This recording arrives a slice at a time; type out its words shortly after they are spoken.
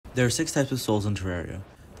There are 6 types of souls in Terraria.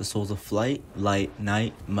 The souls of flight, light,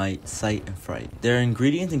 night, might, sight, and fright. There are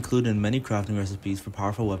ingredients included in many crafting recipes for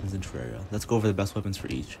powerful weapons in Terraria. Let's go over the best weapons for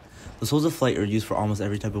each. The souls of flight are used for almost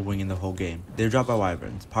every type of wing in the whole game. They are dropped by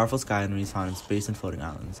wyverns, powerful sky enemies found in space and floating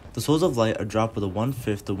islands. The souls of light are dropped with a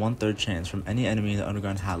 1/5 to 1/3 chance from any enemy in the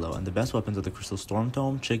underground hallow, and the best weapons are the crystal storm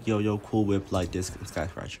tome, chick yo-yo, cool whip, light disc, and sky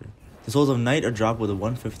scratcher. The souls of night are dropped with a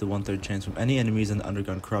 1/5 to 1/3 chance from any enemies in the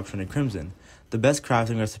underground corruption and crimson. The best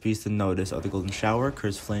crafting recipes to notice are the golden shower,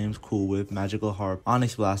 cursed flames, cool whip, magical harp,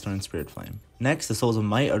 onyx blaster, and spirit flame. Next, the souls of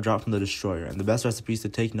might are dropped from the destroyer, and the best recipes to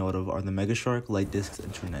take note of are the mega shark, light discs,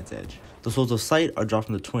 and true knight's edge. The souls of sight are dropped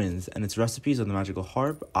from the twins, and its recipes are the magical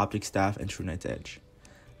harp, optic staff, and true knight's edge.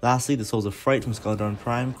 Lastly, the souls of fright from Skeleton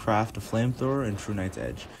Prime craft a flamethrower and true knight's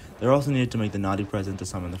edge. They're also needed to make the naughty present to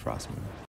summon the frost moon.